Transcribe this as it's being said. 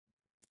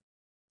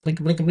Blink,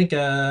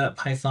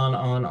 Python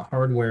on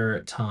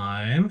hardware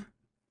time.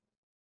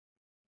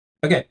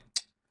 Okay,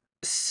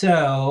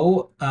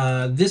 so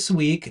this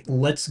week,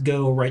 let's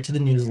go right to the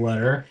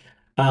newsletter.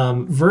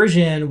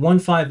 Version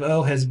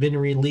 150 has been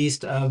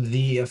released of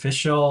the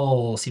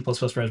official C++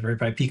 Raspberry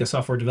Pi Pico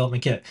software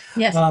development kit.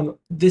 Yes,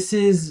 This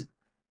is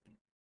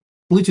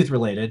Bluetooth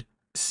related.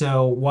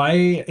 So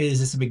why is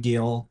this a big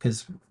deal?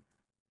 Because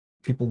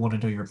people want to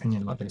know your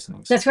opinion about these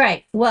things. that's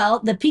right. Well,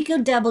 the Pico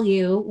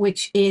W,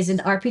 which is an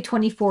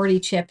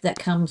RP2040 chip that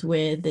comes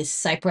with this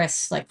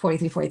Cypress like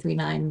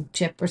 43439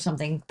 chip or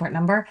something, part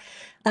number.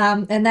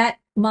 And that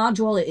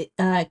module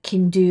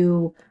can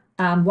do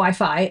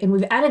Wi-Fi, and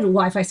we've added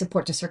Wi-Fi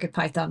support to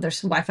CircuitPython.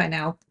 There's Wi-Fi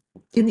now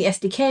in the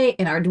SDK,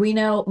 in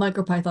Arduino,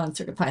 MicroPython,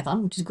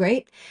 CircuitPython, which is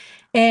great.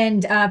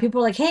 And people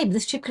were like, hey,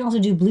 this chip can also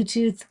do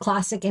Bluetooth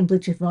Classic and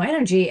Bluetooth Low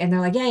Energy. And they're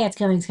like, yeah, it's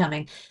coming, it's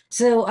coming.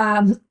 So,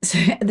 so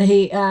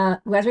the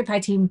Raspberry Pi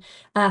team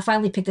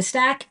finally picked a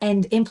stack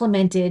and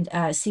implemented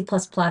C++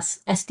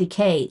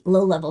 SDK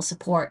low-level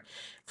support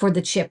for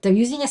the chip. They're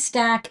using a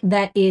stack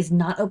that is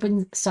not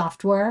open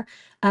software,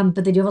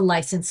 but they do have a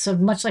license. So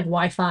much like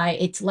Wi-Fi,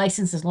 it's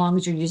licensed as long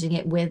as you're using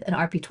it with an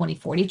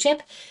RP2040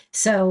 chip.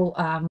 So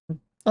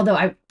although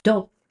I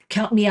don't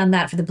count me on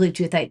that for the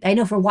Bluetooth. I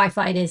know for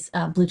Wi-Fi it is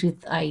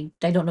Bluetooth. I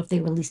don't know if they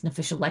released an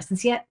official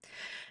license yet.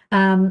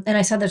 And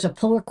I saw there's a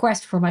pull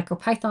request for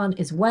MicroPython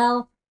as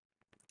well.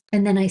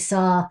 And then I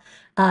saw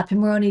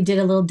Pimoroni did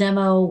a little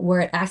demo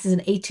where it acts as an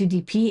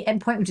A2DP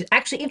endpoint, which is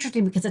actually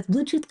interesting because it's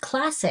Bluetooth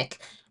Classic,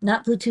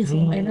 not Bluetooth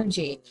Low Mm.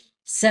 Energy.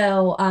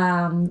 So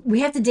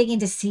we have to dig in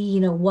to see,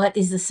 what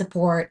is the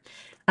support?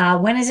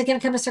 When is it going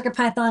to come to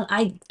CircuitPython?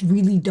 I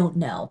really don't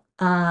know.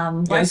 Yeah,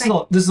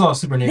 Wi-Fi this is all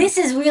super new. this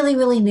is really,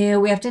 really new.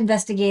 We have to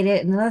investigate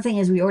it. And another thing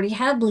is we already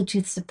have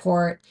Bluetooth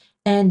support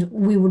and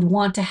we would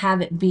want to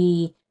have it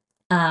be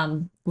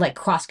like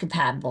cross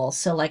compatible.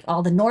 So like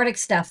all the Nordic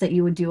stuff that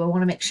you would do, I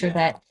want to make sure Yeah.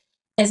 that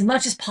as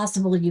much as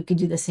possible you could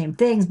do the same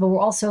things, but we're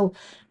also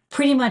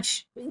pretty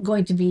much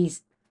going to be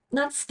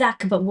not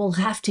stuck, but we'll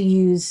have to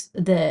use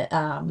the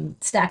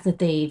stack that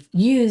they've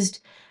used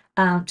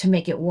to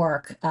make it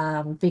work.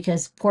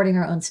 Because porting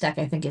our own stack,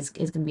 I think, is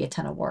going to be a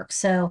ton of work.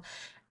 So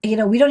we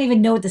don't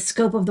even know what the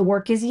scope of the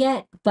work is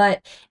yet,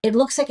 but it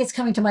looks like it's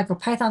coming to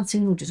MicroPython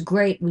soon, which is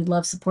great. We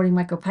love supporting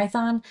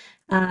MicroPython,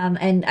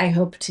 and I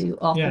hope to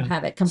also Yeah.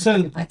 have it come to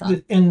So,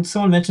 CircuitPython. and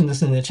someone mentioned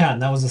this in the chat,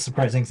 and that was a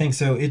surprising thing.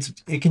 So it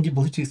can do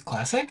Bluetooth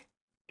Classic?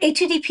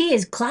 HTTP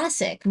is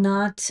classic,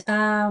 not.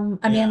 I mean,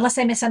 Yeah. unless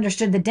I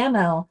misunderstood the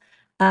demo,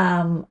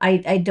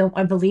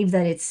 I believe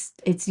that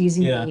it's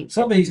using Yeah. the which is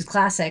Somebody,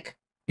 classic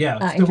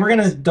yeah. So we're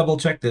gonna interface. double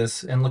check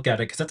this and look at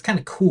it because that's kind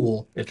of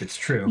cool if it's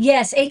true.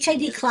 Yes,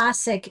 HID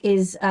classic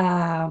is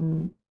uh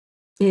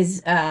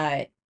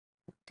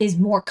is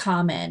more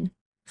common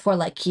for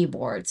like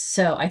keyboards.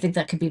 So I think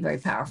that could be very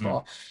Mm.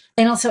 powerful.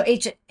 And also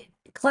H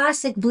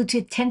classic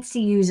Bluetooth tends to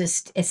use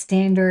a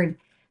standard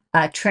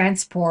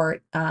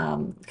transport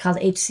called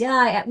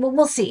HCI. Well,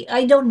 we'll see.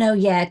 I don't know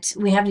yet.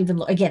 We haven't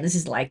even again, this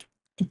is like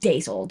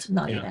days old,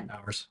 not Yeah, even.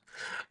 hours.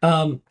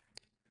 Um,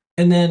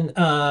 and then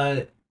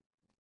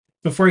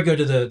before I go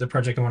to the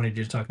project I wanted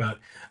you to talk about,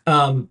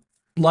 a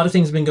lot of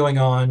things have been going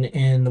on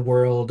in the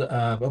world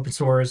of open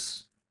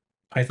source,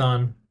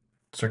 Python,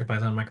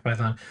 CircuitPython,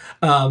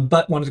 MicroPython.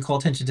 But wanted to call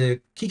attention to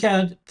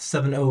KiCad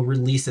 7.0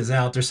 release is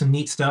out. There's some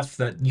neat stuff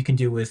that you can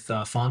do with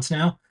fonts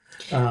now.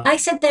 I Um,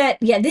 said that,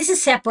 yeah, this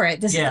is separate.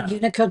 This is the yeah,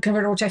 Unicode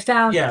converter, which I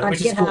found yeah, on which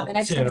is GitHub, cool and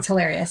I just think too. it's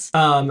hilarious.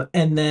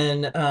 And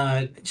then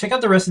check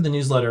out the rest of the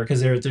newsletter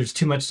because there's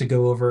too much to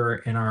go over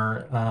in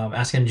our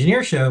Ask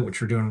Engineer show,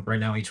 which we're doing right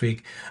now each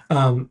week.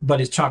 But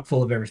it's chock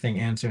full of everything.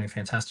 Anne's doing a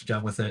fantastic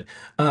job with it.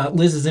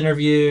 Liz is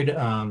interviewed.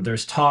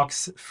 There's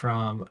talks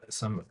from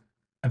some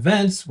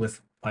events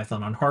with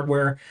Python on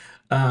hardware.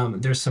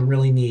 There's some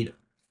really neat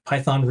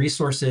Python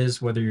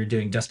resources, whether you're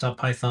doing desktop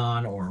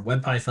Python or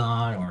web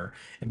Python or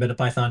embedded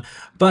Python.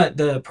 But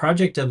the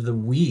project of the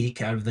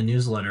week out of the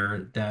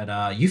newsletter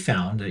that you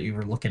found that you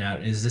were looking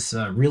at is this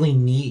really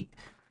neat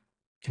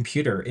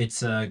computer.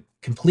 It's a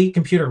complete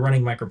computer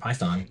running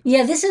MicroPython.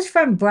 Yeah, this is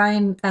from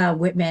Brian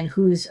Whitman,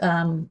 who's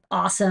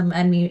awesome.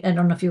 I mean, I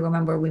don't know if you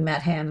remember, we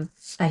met him.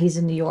 He's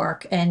in New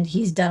York, and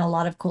he's done a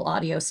lot of cool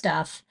audio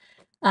stuff.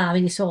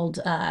 He sold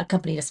a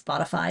company to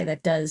Spotify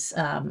that does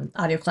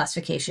audio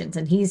classifications,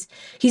 and he's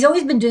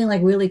always been doing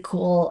like really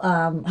cool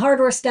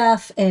hardware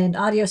stuff and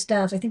audio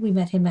stuff. I think we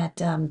met him at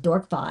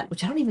Dorkbot,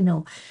 which I don't even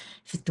know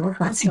if I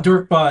Dorkbot's think still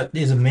happening. Dorkbot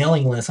is a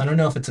mailing list. I don't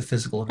know if it's a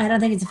physical I event. don't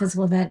think it's a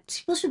physical event.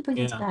 People should bring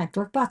these Yeah, back.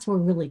 Dorkbots were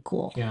really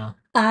cool. yeah.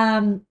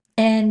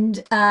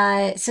 And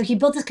so he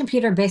built this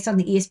computer based on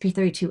the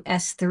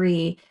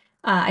ESP32S3.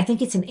 I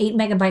think it's an 8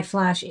 megabyte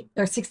flash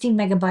or 16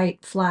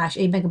 megabyte flash,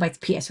 8 megabytes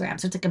PSRAM.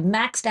 So it's like a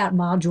maxed out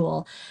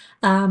module.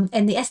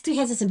 And the S3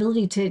 has this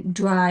ability to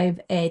drive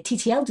a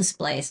TTL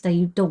display. So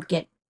you don't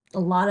get a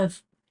lot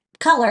of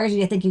colors.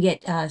 I think you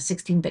get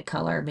 16-bit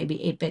color, maybe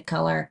 8-bit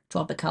color,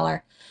 12-bit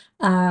color.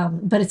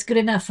 But it's good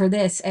enough for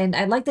this. And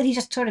I like that he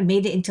just sort of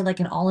made it into like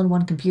an all in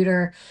one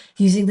computer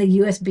using the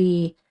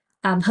USB.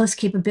 host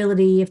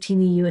capability of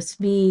Teeny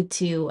USB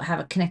to have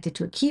it connected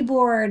to a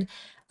keyboard,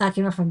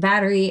 can run from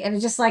battery, and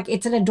it's just like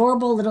it's an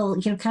adorable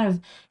little, kind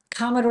of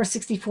Commodore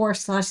 64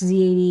 slash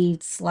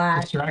Z80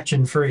 slash.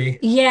 Distraction free.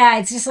 Yeah,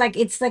 it's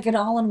like an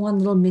all-in-one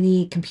little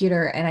mini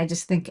computer, and I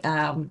just think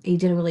he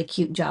did a really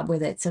cute job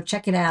with it. So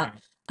check it out.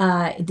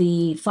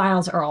 The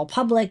files are all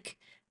public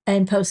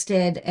and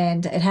posted,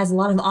 and it has a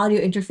lot of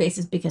audio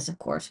interfaces because, of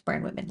course,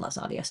 Brian Whitman loves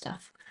audio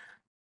stuff.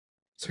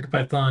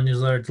 CircuitPython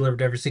newsletter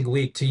delivered every single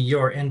week to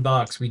your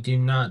inbox. We do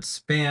not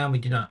spam. We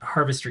do not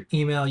harvest your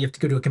email. You have to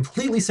go to a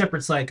completely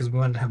separate site because we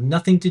want to have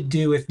nothing to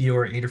do with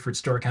your Adafruit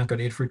store account. Go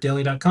to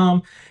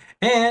adafruitdaily.com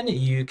and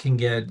you can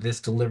get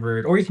this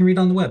delivered, or you can read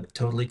on the web.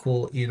 Totally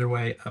cool either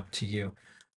way, up to you.